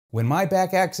When my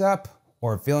back acts up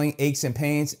or feeling aches and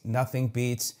pains, nothing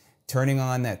beats turning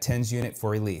on that TENS unit for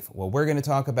relief. Well, we're going to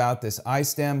talk about this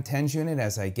iSTIM TENS unit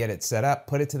as I get it set up,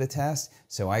 put it to the test,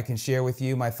 so I can share with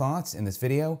you my thoughts in this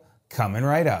video coming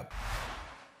right up.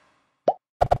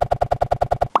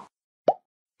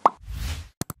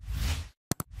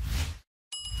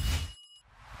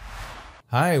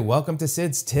 Hi, welcome to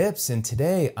Sid's Tips, and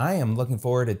today I am looking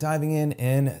forward to diving in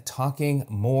and talking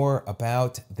more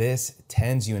about this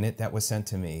TENS unit that was sent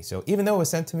to me. So even though it was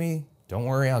sent to me, don't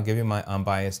worry, I'll give you my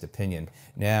unbiased opinion.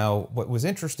 Now, what was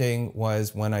interesting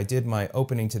was when I did my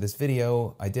opening to this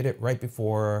video, I did it right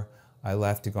before I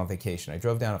left to go on vacation. I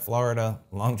drove down to Florida,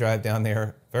 long drive down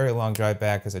there, very long drive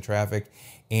back because of traffic,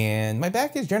 and my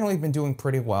back has generally been doing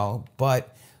pretty well,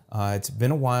 but it's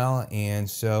been a while, and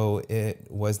so it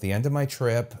was the end of my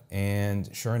trip, and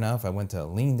sure enough, I went to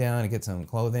lean down to get some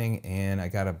clothing, and I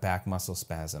got a back muscle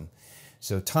spasm.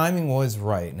 So timing was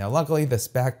right. Now, luckily, this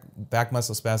back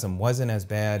muscle spasm wasn't as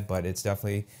bad, but it's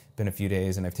definitely been a few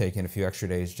days, and I've taken a few extra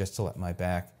days just to let my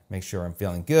back make sure I'm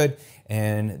feeling good,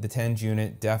 and the TENS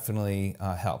unit definitely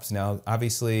helps. Now,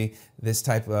 obviously, this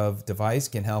type of device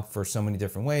can help for so many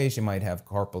different ways. You might have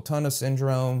carpal tunnel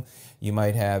syndrome, you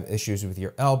might have issues with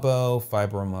your elbow,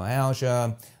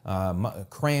 fibromyalgia,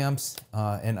 cramps,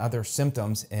 and other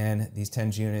symptoms, and these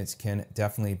TENS units can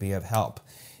definitely be of help.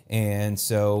 And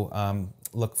so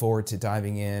look forward to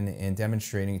diving in and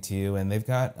demonstrating it to you. And they've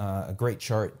got a great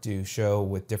chart to show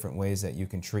with different ways that you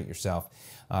can treat yourself.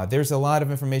 There's a lot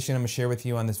of information I'm gonna share with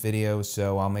you on this video,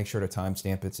 so I'll make sure to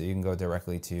timestamp it so you can go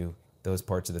directly to those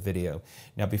parts of the video.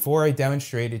 Now, before I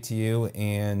demonstrate it to you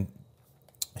and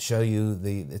show you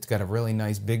it's got a really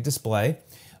nice big display,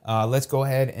 let's go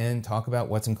ahead and talk about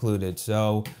what's included.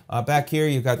 So back here,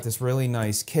 you've got this really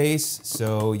nice case,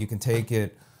 so you can take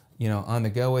it on the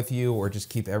go with you or just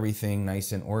keep everything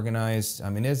nice and organized.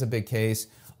 I mean, it is a big case,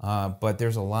 but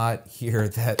there's a lot here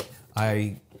that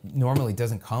normally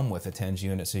doesn't come with a TENS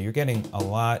unit. So you're getting a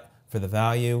lot for the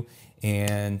value,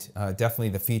 and definitely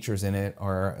the features in it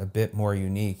are a bit more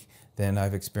unique than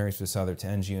I've experienced with other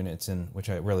TENS units, and which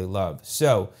I really love.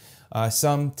 So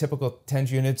some typical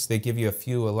TENS units, they give you a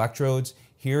few electrodes.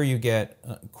 Here you get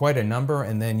quite a number,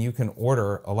 and then you can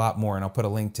order a lot more, and I'll put a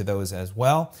link to those as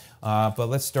well. But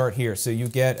let's start here. So you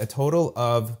get a total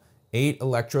of 8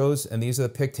 electrodes, and these are the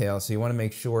pigtails. So you want to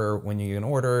make sure when you can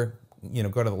order,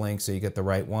 go to the link so you get the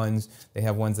right ones. They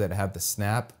have ones that have the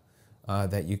snap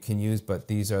that you can use, but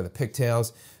these are the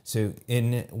pigtails. So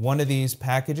in one of these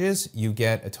packages, you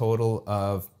get a total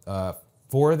of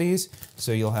 4 of these.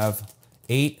 So you'll have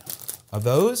 8 of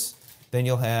those. Then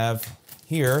you'll have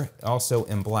here also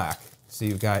in black. So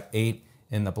you've got 8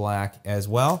 in the black as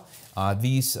well.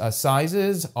 These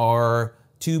sizes are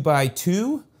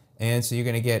 2x2, and so you're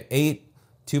gonna get 8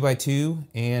 2x2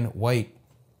 and white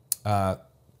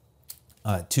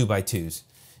 2x2s.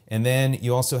 And then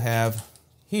you also have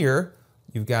here,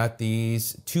 you've got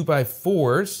these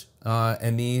 2x4s,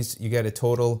 and these you get a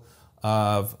total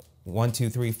of 1, 2,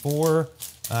 3, 4,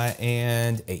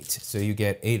 and 8. So you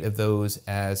get 8 of those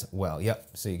as well.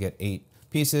 Yep, so you get 8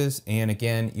 pieces, and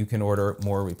again, you can order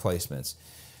more replacements.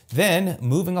 Then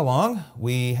moving along,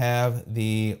 we have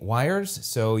the wires.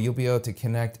 So you'll be able to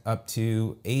connect up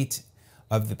to 8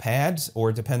 of the pads,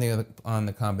 or depending on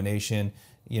the combination,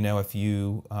 if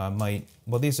you might,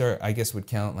 well, these are, I guess would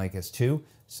count like as 2.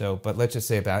 So, but let's just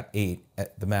say about 8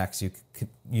 at the max you could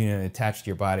attach to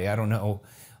your body. I don't know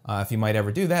if you might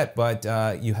ever do that, but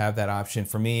you have that option.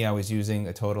 For me, I was using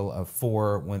a total of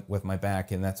 4 with my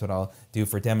back, and that's what I'll do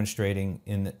for demonstrating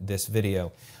in this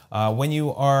video. When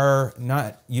you are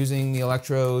not using the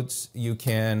electrodes,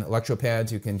 electro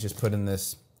pads, you can just put in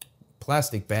this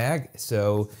plastic bag,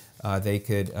 so they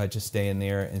could just stay in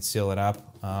there and seal it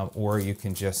up, or you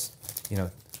can just,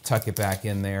 tuck it back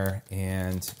in there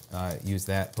and use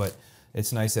that. But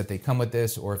it's nice that they come with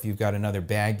this, or if you've got another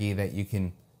baggie that you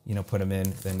can put them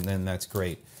in, then that's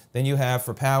great. Then you have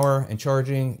for power and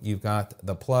charging, you've got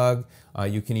the plug.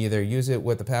 You can either use it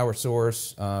with the power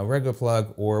source, regular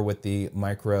plug, or with the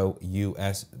micro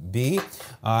USB.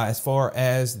 As far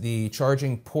as the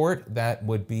charging port, that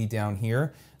would be down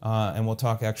here. And we'll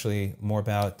talk actually more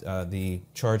about the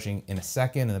charging in a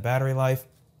second and the battery life.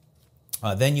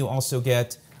 Then you also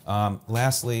get,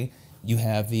 lastly, you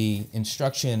have the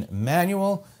instruction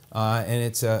manual. And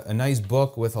it's a nice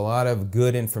book with a lot of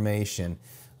good information.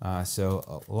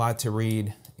 So a lot to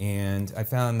read, and I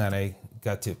found that I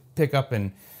got to pick up,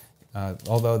 and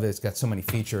although it's got so many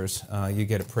features, you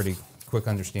get it pretty quick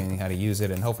understanding how to use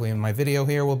it, and hopefully in my video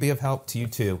here will be of help to you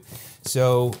too.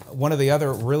 So one of the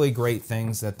other really great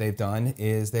things that they've done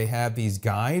is they have these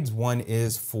guides. One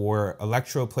is for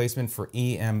electrode placement for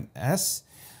EMS,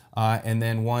 and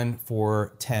then one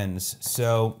for TENS.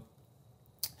 So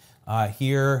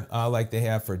here, like they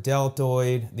have for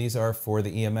deltoid, these are for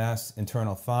the EMS,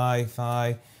 internal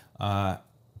thigh,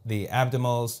 the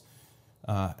abdominals,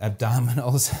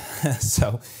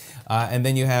 so, and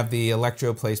then you have the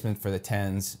electrode placement for the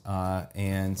TENS,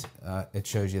 and it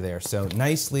shows you there. So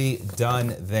nicely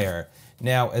done there.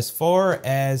 Now, as far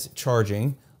as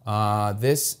charging,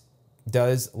 this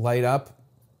does light up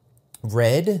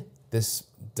red, this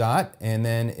dot, and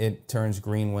then it turns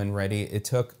green when ready. It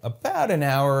took about an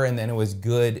hour and then it was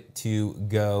good to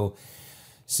go.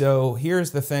 So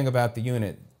here's the thing about the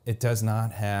unit. It does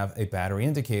not have a battery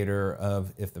indicator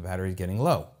of if the battery is getting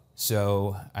low.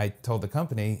 So I told the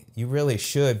company, you really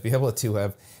should be able to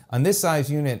have, on this size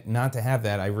unit, not to have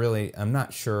that. I'm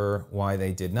not sure why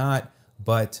they did not,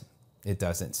 but it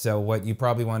doesn't. So what you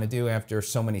probably want to do after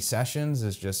so many sessions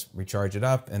is just recharge it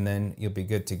up and then you'll be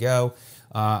good to go.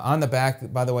 On the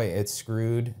back, by the way, it's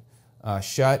screwed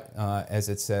shut, as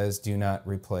it says, do not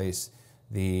replace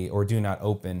or do not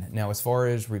open. Now, as far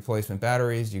as replacement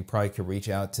batteries, you probably could reach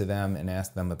out to them and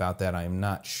ask them about that. I am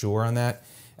not sure on that.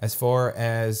 As far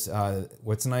as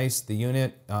what's nice, the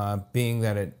unit, being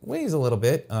that it weighs a little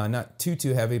bit, not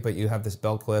too heavy, but you have this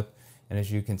belt clip. And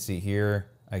as you can see here,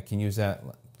 I can use that,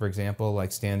 for example,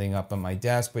 like standing up on my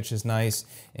desk, which is nice.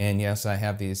 And yes, I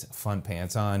have these fun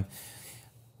pants on,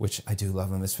 which I do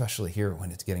love them, especially here when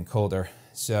it's getting colder.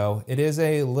 So it is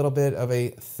a little bit of a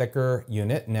thicker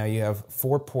unit. Now you have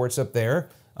 4 ports up there,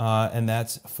 and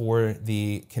that's for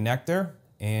the connector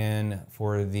and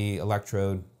for the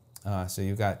electrode. So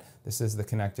you've got, this is the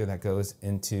connector that goes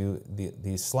into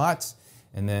these slots,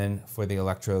 and then for the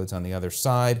electrodes on the other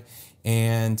side.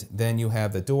 And then you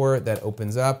have the door that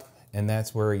opens up, and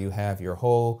that's where you have your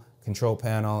whole control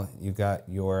panel. You've got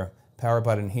your power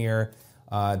button here.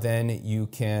 Then you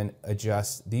can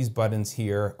adjust, these buttons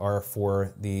here are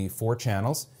for the 4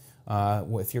 channels.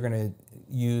 If you're gonna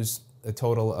use a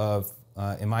total of,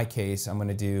 in my case, I'm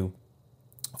gonna do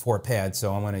 4 pads,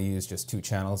 so I'm gonna use just 2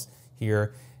 channels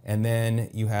here. And then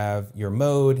you have your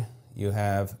mode, you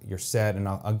have your set, and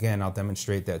I'll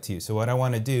demonstrate that to you. So what I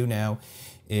wanna do now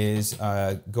is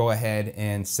go ahead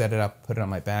and set it up, put it on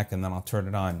my back, and then I'll turn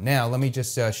it on. Now, let me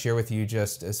just share with you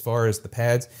just as far as the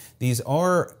pads. These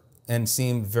are and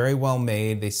seem very well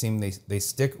made. They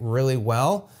stick really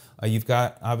well. You've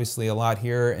got obviously a lot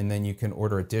here, and then you can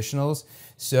order additionals.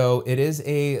 So it is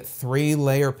a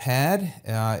 3-layer pad.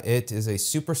 It is a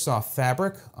super soft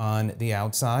fabric on the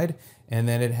outside, and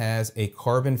then it has a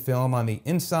carbon film on the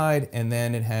inside, and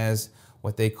then it has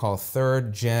what they call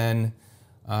 3rd gen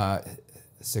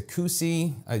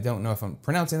Sakushi, I don't know if I'm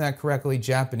pronouncing that correctly,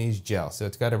 Japanese gel. So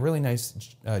it's got a really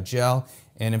nice gel.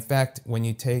 And in fact, when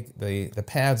you take the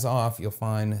pads off, you'll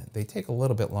find they take a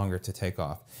little bit longer to take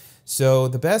off. So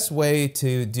the best way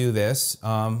to do this,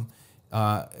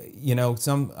 you know,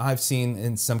 I've seen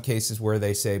in some cases where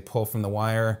they say pull from the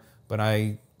wire, but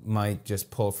I might just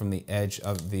pull from the edge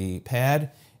of the pad.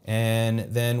 And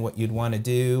then what you'd want to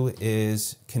do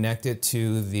is connect it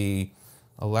to the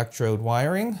electrode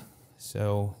wiring.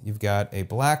 So you've got a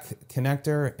black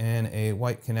connector and a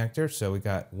white connector. So we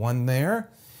got one there.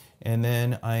 And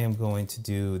then I am going to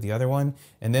do the other one.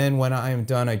 And then when I am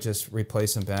done, I just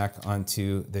replace them back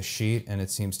onto the sheet, and it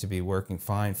seems to be working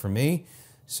fine for me.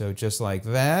 So just like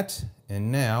that.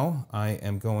 And now I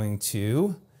am going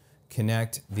to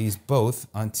connect these both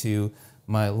onto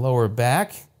my lower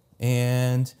back.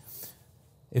 And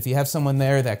if you have someone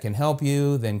there that can help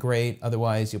you, then great.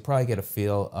 Otherwise, you'll probably get a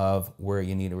feel of where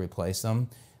you need to replace them.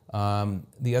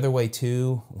 The other way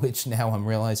too, which now I'm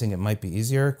realizing it might be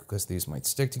easier because these might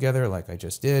stick together like I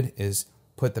just did, is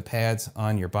put the pads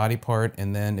on your body part,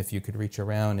 and then if you could reach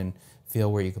around and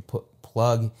feel where you could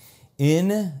plug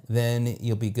in, then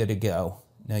you'll be good to go.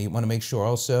 Now you want to make sure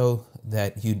also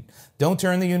that you don't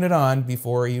turn the unit on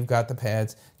before you've got the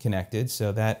pads connected.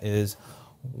 So that is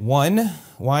one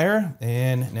wire,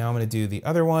 and now I'm going to do the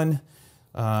other one.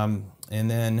 And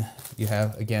then you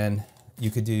have, again,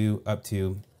 you could do up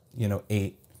to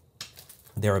 8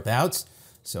 thereabouts.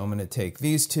 So I'm going to take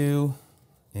these two,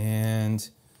 and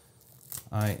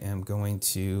I am going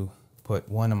to put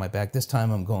one on my back. This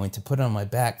time I'm going to put it on my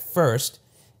back first,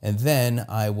 and then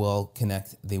I will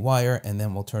connect the wire, and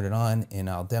then we'll turn it on, and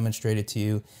I'll demonstrate it to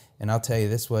you. And I'll tell you,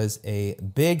 this was a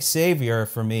big savior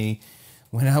for me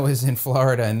when I was in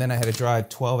Florida, and then I had to drive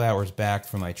 12 hours back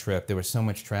from my trip. There was so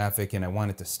much traffic, and I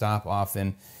wanted to stop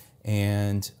often.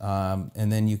 And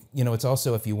then you know, it's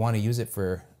also, if you want to use it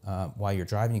for while you're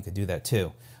driving, you could do that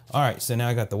too. All right, so now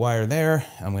I got the wire there.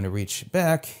 I'm going to reach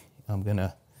back. I'm going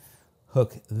to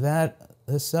hook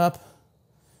this up,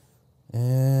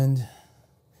 and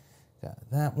got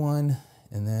that one,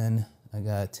 and then I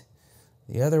got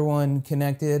the other one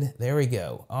connected. There we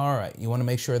go. All right, you want to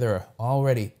make sure they're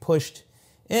already pushed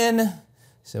in.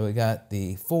 So we got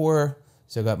the 4.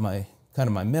 So I got my kind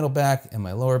of my middle back and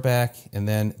my lower back, and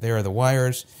then there are the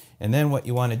wires. And then what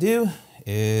you want to do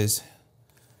is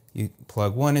you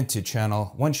plug one into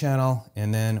one channel,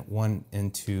 and then one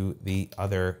into the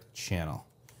other channel.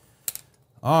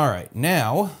 All right,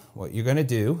 now what you're going to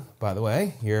do, by the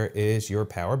way, here is your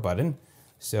power button.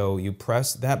 So you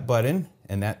press that button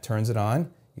and that turns it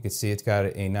on. You can see it's got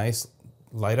a nice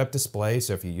light up display.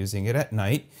 So if you're using it at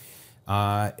night,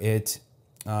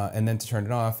 and then to turn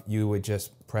it off, you would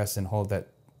just press and hold that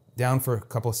down for a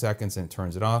couple of seconds and it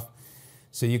turns it off.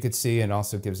 So you could see, and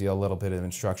also gives you a little bit of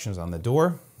instructions on the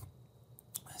door.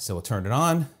 So we'll turn it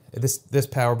on. This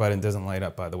power button doesn't light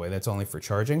up, by the way. That's only for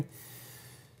charging.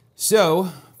 So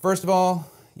first of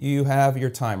all, you have your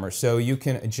timer. So you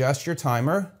can adjust your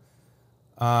timer.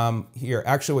 Here,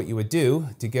 actually what you would do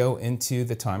to go into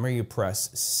the timer, you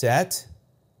press set.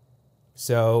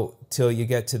 So till you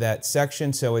get to that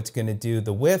section. So it's going to do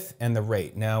the width and the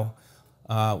rate. Now,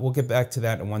 we'll get back to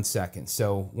that in 1 second.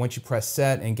 So once you press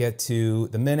set and get to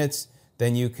the minutes,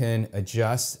 then you can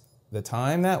adjust the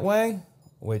time that way,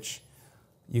 which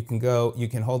you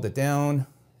can hold it down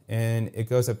and it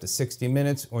goes up to 60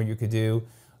 minutes, or you could do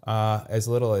as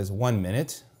little as 1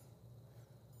 minute.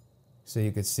 So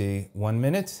you could see 1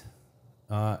 minute,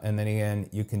 and then again,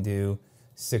 you can do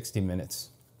 60 minutes.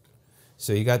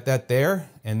 So you got that there,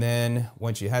 and then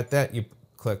once you had that, you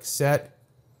click set.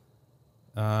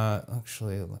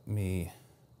 Actually, let me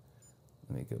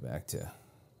go back to,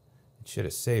 it should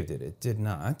have saved it. It did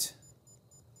not.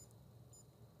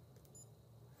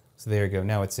 So there you go,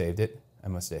 now it saved it. I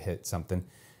must have hit something.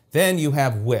 Then you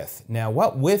have width. Now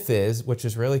what width is, which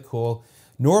is really cool,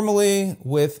 normally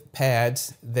with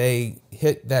pads, they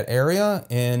hit that area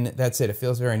and that's it. It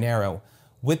feels very narrow.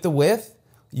 With the width,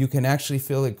 you can actually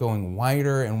feel it going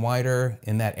wider and wider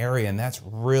in that area, and that's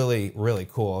really, really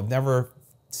cool. I've never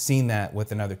seen that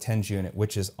with another TENS unit,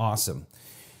 which is awesome.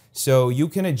 So you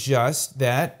can adjust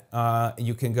that.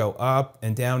 You can go up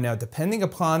and down. Now, depending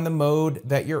upon the mode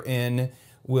that you're in,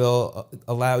 will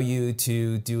allow you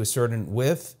to do a certain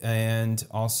width, and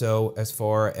also as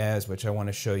far as, which I want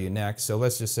to show you next. So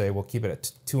let's just say we'll keep it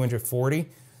at 240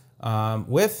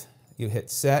 width. You hit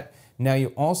set. Now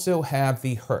you also have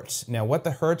the hertz. Now what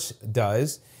the hertz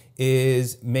does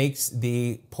is makes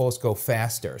the pulse go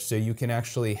faster. So you can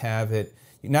actually have it,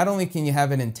 not only can you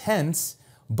have it intense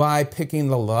by picking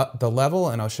the level,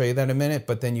 and I'll show you that in a minute,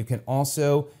 but then you can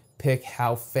also pick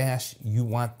how fast you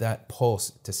want that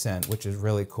pulse to send, which is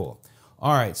really cool.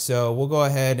 All right, so we'll go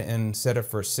ahead and set it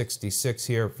for 66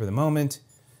 here for the moment.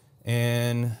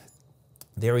 And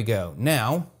there we go.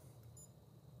 Now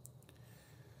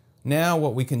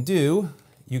what we can do,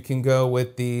 you can go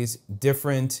with these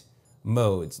different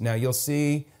modes. Now you'll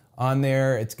see on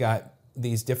there, it's got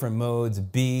these different modes,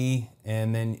 B,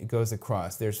 and then it goes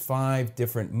across. There's 5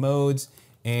 different modes,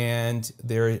 and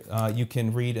there you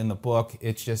can read in the book,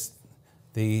 it's just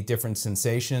the different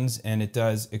sensations, and it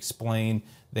does explain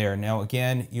there. Now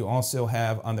again, you also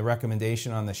have on the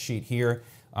recommendation on the sheet here,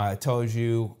 it tells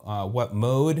you what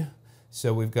mode.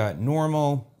 So we've got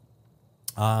normal,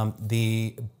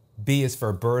 the B is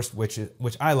for burst, which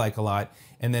I like a lot,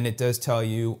 and then it does tell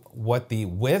you what the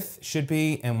width should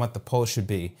be and what the pulse should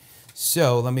be.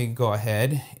 So let me go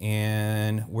ahead,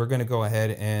 and we're going to go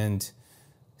ahead and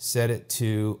set it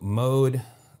to mode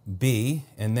B,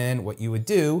 and then what you would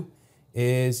do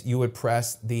is you would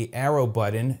press the arrow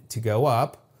button to go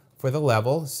up for the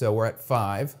level. So we're at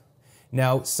 5.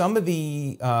 Now some of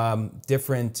the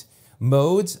different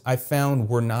modes I found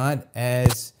were not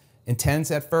as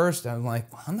intense at first. I'm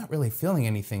like, well, I'm not really feeling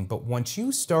anything. But once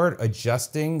you start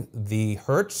adjusting the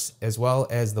hertz as well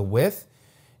as the width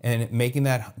and making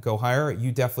that go higher,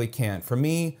 you definitely can. For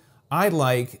me, I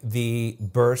like the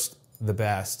burst the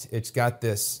best. It's got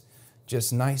this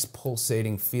just nice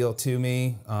pulsating feel to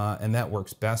me, and that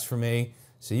works best for me.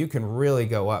 So you can really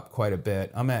go up quite a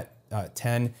bit. I'm at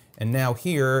 10, and now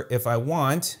here, if I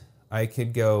want, I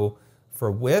could go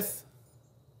for width.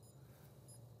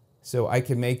 So I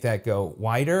can make that go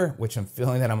wider, which I'm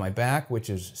feeling that on my back, which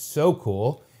is so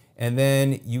cool. And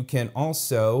then you can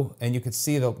also, and you can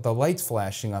see the lights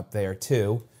flashing up there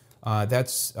too.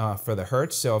 That's for the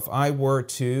hertz. So if I were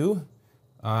to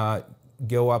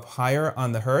go up higher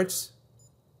on the hertz,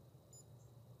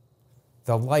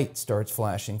 the light starts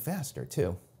flashing faster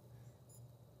too.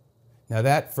 Now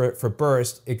that for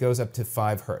burst, it goes up to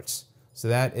 5 Hertz. So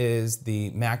that is the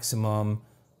maximum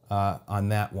on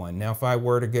that one. Now if I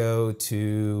were to go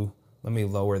to, let me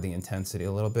lower the intensity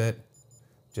a little bit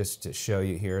just to show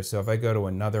you here. So if I go to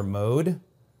another mode,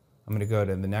 I'm gonna go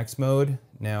to the next mode.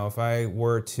 Now if I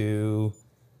were to,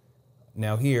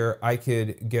 now here I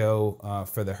could go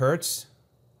for the Hertz.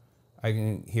 I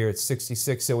can hear it's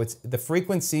 66. So it's, the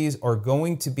frequencies are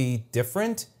going to be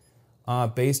different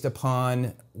based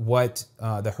upon what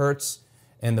the Hertz,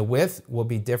 and the width will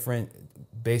be different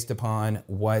based upon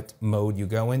what mode you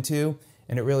go into.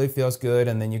 And it really feels good.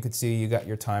 And then you could see you got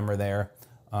your timer there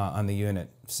on the unit.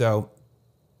 So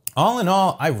all in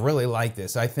all, I really like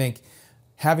this. I think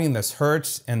having this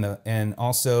Hertz and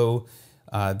also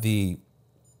the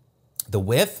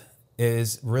width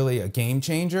is really a game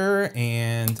changer,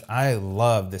 and I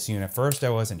love this unit. First,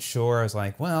 I wasn't sure. I was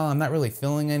like, well, I'm not really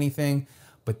feeling anything.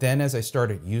 But then as I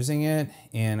started using it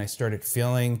and I started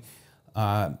feeling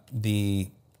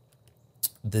the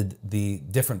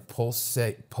different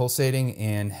pulsating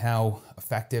and how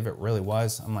effective it really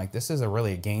was, I'm like, this is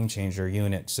really a game changer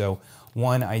unit. So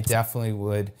one, I definitely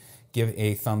would give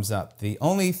a thumbs up. The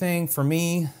only thing for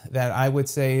me that I would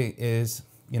say is,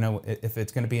 you know, if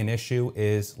it's going to be an issue,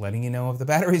 is letting you know if the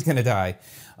battery's going to die.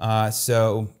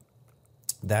 So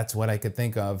that's what I could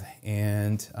think of.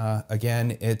 And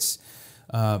again, it's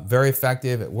very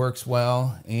effective. It works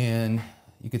well. And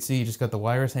you can see you just got the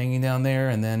wires hanging down there.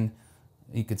 And then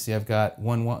you can see I've got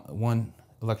one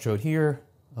electrode here,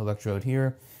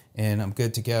 and I'm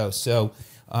good to go. So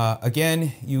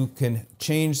again, you can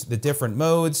change the different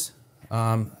modes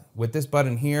with this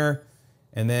button here.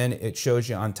 And then it shows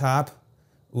you on top.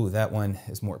 Ooh, that one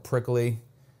is more prickly.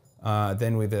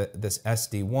 Then with this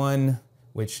SD1,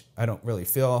 which I don't really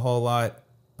feel a whole lot.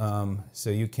 So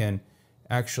you can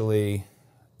actually,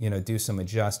 you know, do some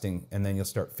adjusting, and then you'll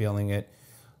start feeling it.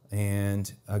 And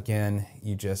again,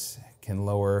 you just can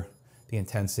lower the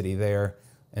intensity there.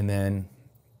 And then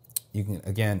you can,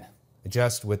 again,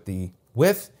 adjust with the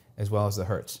width as well as the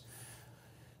Hertz.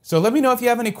 So let me know if you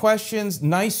have any questions.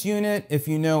 Nice unit. If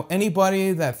you know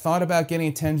anybody that thought about getting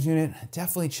a TENS unit,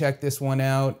 definitely check this one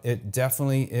out. It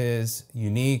definitely is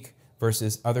unique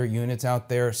versus other units out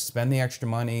there. Spend the extra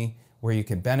money where you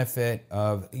can benefit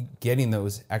of getting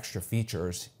those extra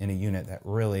features in a unit that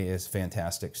really is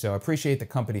fantastic. So I appreciate the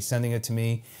company sending it to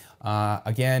me.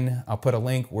 Again, I'll put a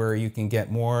link where you can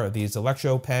get more of these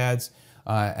electro pads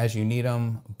as you need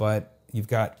them, but you've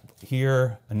got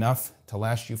here enough to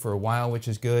last you for a while, which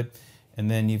is good. And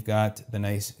then you've got the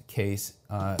nice case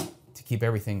to keep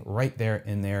everything right there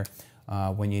in there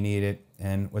when you need it.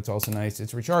 And what's also nice,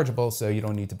 it's rechargeable, so you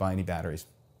don't need to buy any batteries.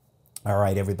 All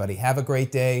right, everybody, have a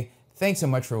great day. Thanks so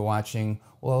much for watching.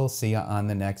 We'll see you on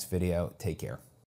the next video. Take care.